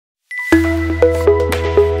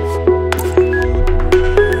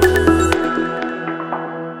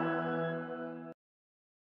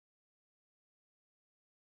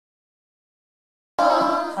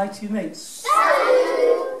Hi to your mates.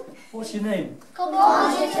 Salut. What's your name?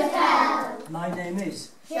 Comment je t'appelle? My name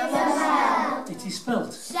is. Je m'appelle. It is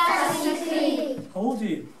spelt. Ça s'écrit. How old are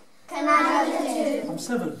you? Quel âge as-tu? I'm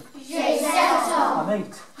 7. J'ai 7 ans. I'm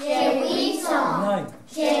 8. J'ai 8 I'm ans. 9.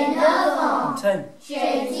 J'ai 9 ans. I'm 10.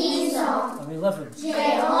 J'ai 10 ans. I'm 11. J'ai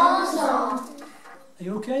 11 ans. Are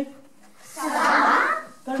you okay? Ça va?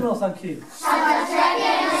 Very well, thank you. Ça va très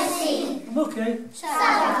bien, merci. I'm okay. Ça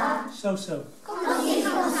va? So. Comment c'est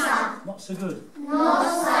comme ça? Not so good. Non,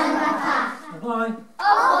 ça ne va pas. Bye-bye.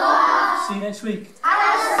 Au revoir. See you next week. À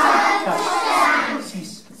la semaine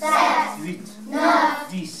 6, 7, 8, 9,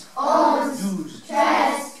 10, 11, 12,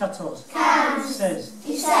 13, 14, 15, 16,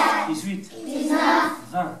 17, 18, 19,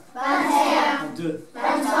 20, 21, 22,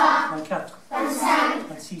 23, 24, 25,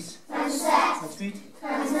 26, 27, 28,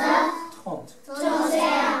 29, 30,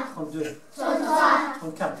 31, 32, 33,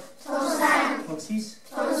 34, 35, 36,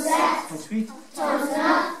 37, 38,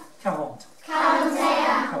 39, 40,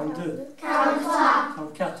 41, 42, 43,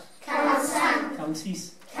 44, 45,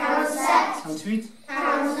 46, 47, 48,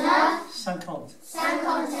 49, 50,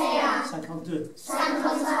 51, 52,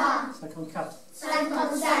 53, 54,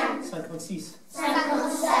 55, 56,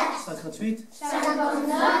 57, 58,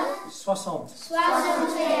 59, 60,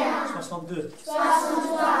 61, 62,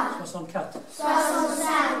 63, 64,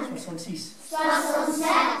 65, 66,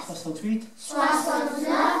 67, 68,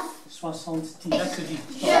 69, 70. Mercredi.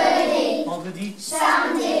 jeudi, Vendredi.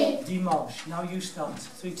 samedi, Dimanche. Now you start.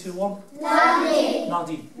 3, 2, 1. lundi,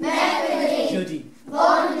 Mardi. mercredi, Jeudi.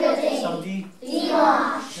 vendredi, Samedi.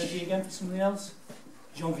 dimanche, Jeudi again for somebody else.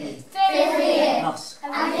 Janvier. février, Mars.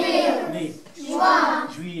 avril, Mai. juin,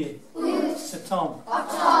 Juillet. août, Septembre.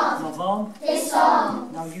 octobre, Novembre.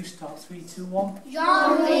 décembre, Now you start. 3, 2, 1.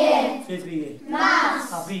 janvier, Février.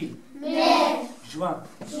 mars, Avril. mai, Juin.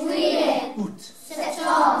 juillet, Août.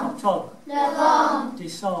 septembre, Octobre. novembre,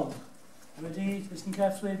 Décembre. Ready? Listen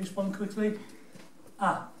carefully. Respond quickly.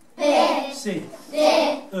 A. B, C. D,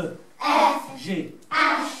 E. F, G.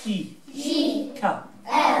 H, I. J, K.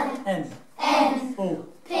 L, N. N, O.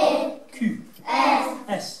 P, Q. S,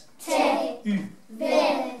 S. T, U. V,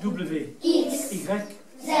 W. X, Y.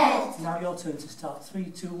 Z, Now your turn to start. 3,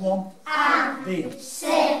 2, 1. A, B. C,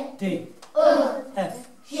 D. E, F.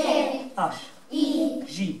 G, H. I,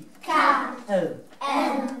 J. K, L.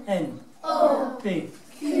 M, N. O, P.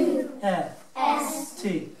 Q, R. S,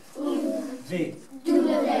 T. U, V.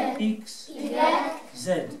 W, X. Y,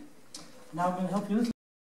 Z. Now I'm going to help you a little.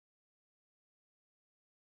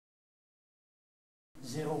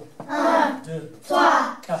 0, 1, 2, 3,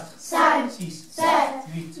 4, 5, 6, 7,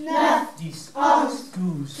 8, 9, 10, 11, 12,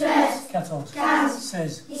 13, 14, 15,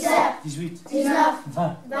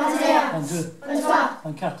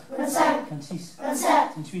 16, 17,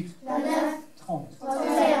 18, 19, 20,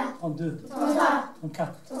 21, 22, 23,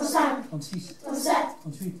 24, 25, 26, 27,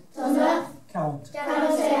 28, 29, 30, 31, 32, 33, 34, 35, 36, 37, 38, 39, 40,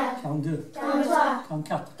 41, 42, 43,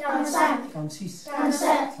 44, 45, 46,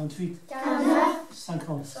 47, 48, 49,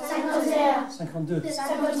 50, 51, 52,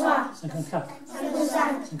 53, 54,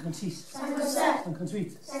 55, 56, 57,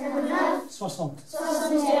 58, 59, 60,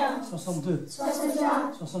 61, 62,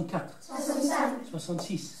 63, 64, 65,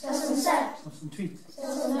 66, 67, 68,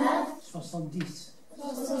 69, 70,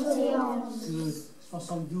 71, good,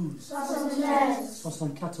 72, 73,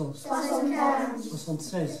 74, 75,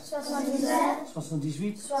 76, 77,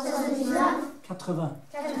 78, 79, 80,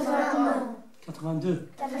 81, 82,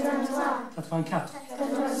 83, 84,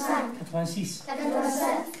 85, 86,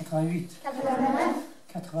 87, 88, 89,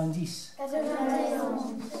 90,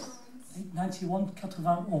 91, 91,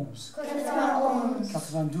 91, 91,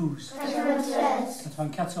 92, 93,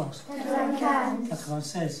 94, 95,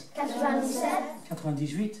 96, 97,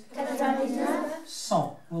 98, 99,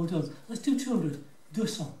 100. Well done. Let's do 200. 200,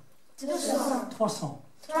 200, 300, 300, 400,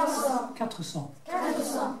 400, 500,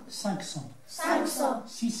 500, 600.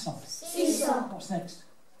 600, What's next?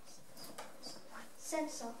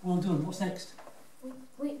 700. Well done. What's next?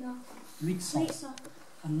 Oui, non. 800. 800.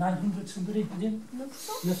 And 900 somebody again? 900.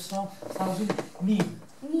 900, 1000, 1000.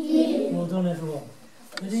 1000. Well done everyone.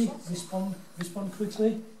 Ready? Respond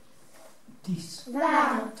quickly. 10,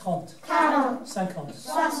 20, 30, 40, 50,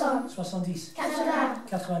 60, 70,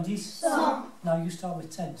 80, 90. 100, Now you start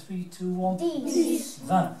with 10. 3, 2, 1. 10, 20,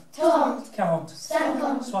 30, 40, 50,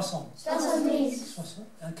 60, 70,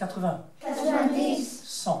 80, 90,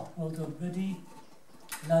 100. Well done. Ready?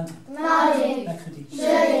 Lundi, mardi, mercredi,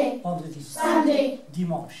 jeudi, vendredi, samedi,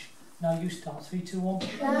 dimanche, Now you start. 3, 2, 1.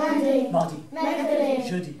 Lundi, Mardi, mercredi,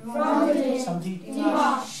 jeudi, vendredi, samedi,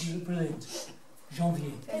 dimanche, brilliant.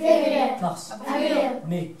 Janvier, février, mars, avril,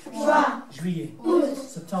 mai, juin, juillet, août,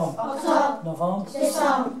 septembre, octobre, novembre.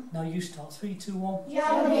 décembre, Now you start. 3, 2, 1.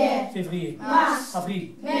 janvier, Février, mars,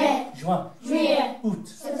 avril, mai, juin, juillet, août,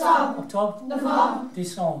 septembre, octobre, novembre,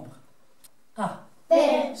 décembre. A, B,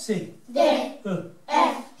 C, D, E,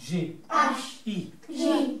 F, G, H, I,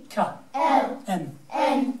 J, K, L, M,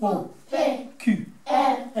 N, O, P, Q,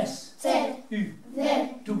 R, S, T, U,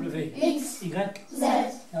 V, W, X, Y.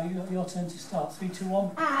 Z, Now your turn to start. 3, 2,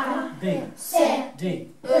 1. A, B, C, D,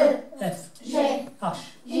 E, F, G, H,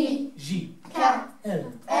 J, J, K,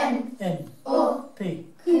 L, M, N, O, P,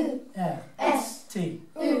 Q, R, S, T,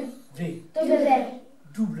 U, V, W,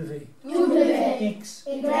 W, W, X,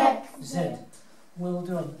 Y, Z. Well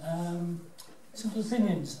done. Simple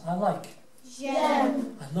opinions. I like.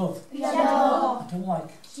 j'aime, I love. j'adore, I don't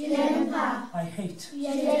like. je n'aime pas, I hate.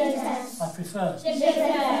 je déteste, I prefer. je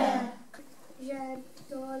préfère.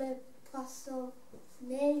 J'adore le poisson,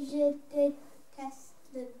 mais je déteste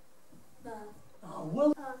le beurre. Ah,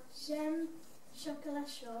 well. J'aime chocolat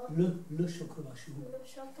chaud, Le chocolat chaud. le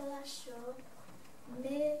chocolat chaud,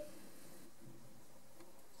 mais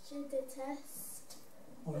je déteste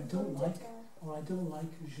Or I le don't pomme de like. terre. Or I don't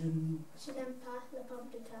like. Je n'aime pas le pomme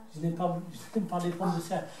de terre. Je n'aime pas les pommes de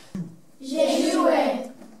terre. J'ai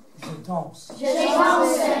joué, Je danse. j'ai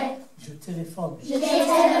dansé, Je téléphone. j'ai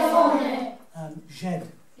téléphoné, J'aide.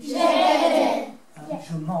 j'ai aidé,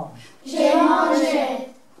 Je mange. j'ai mangé,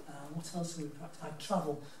 What else do we practice? I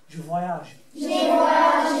travel. Je voyage. j'ai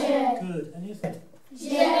voyagé, Good. Any of it?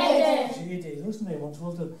 j'ai aidé, J'ai aidé. Those are the ones.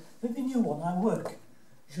 Well done. Let the new one. I work.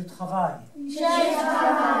 Je travaille. j'ai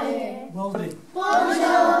travaillé. Well done.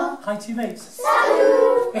 Bonjour, Hi to your mates.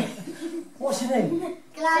 salut, What's your name?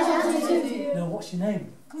 gratitude, No, what's your name?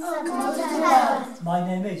 comment tu t'appelles? My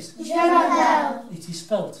name is. Je m'appelle, It is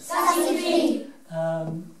spelt. ça signifie,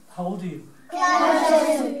 How old are you?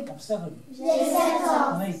 Jésus, I'm 7. j'ai 7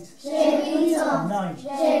 ans, I'm 8. j'ai 8 ans, I'm 9.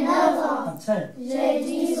 j'ai 9 ans, I'm 10. j'ai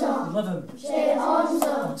 10 ans, 11. j'ai 11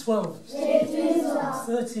 ans, I'm 12. j'ai 12 I'm ans,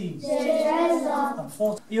 13. j'ai 13 ans. I'm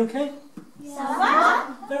 14. Are you okay? Ça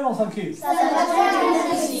va? Very well, thank you. Ça va très bien,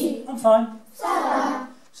 merci. I'm fine. Ça va,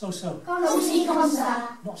 So. comme ci, comme ça.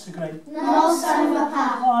 Not so great. Non, ça ne va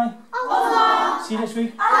pas. Bye. Au revoir, See you next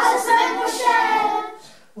week. à la semaine prochaine.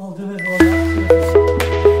 Well done, everyone.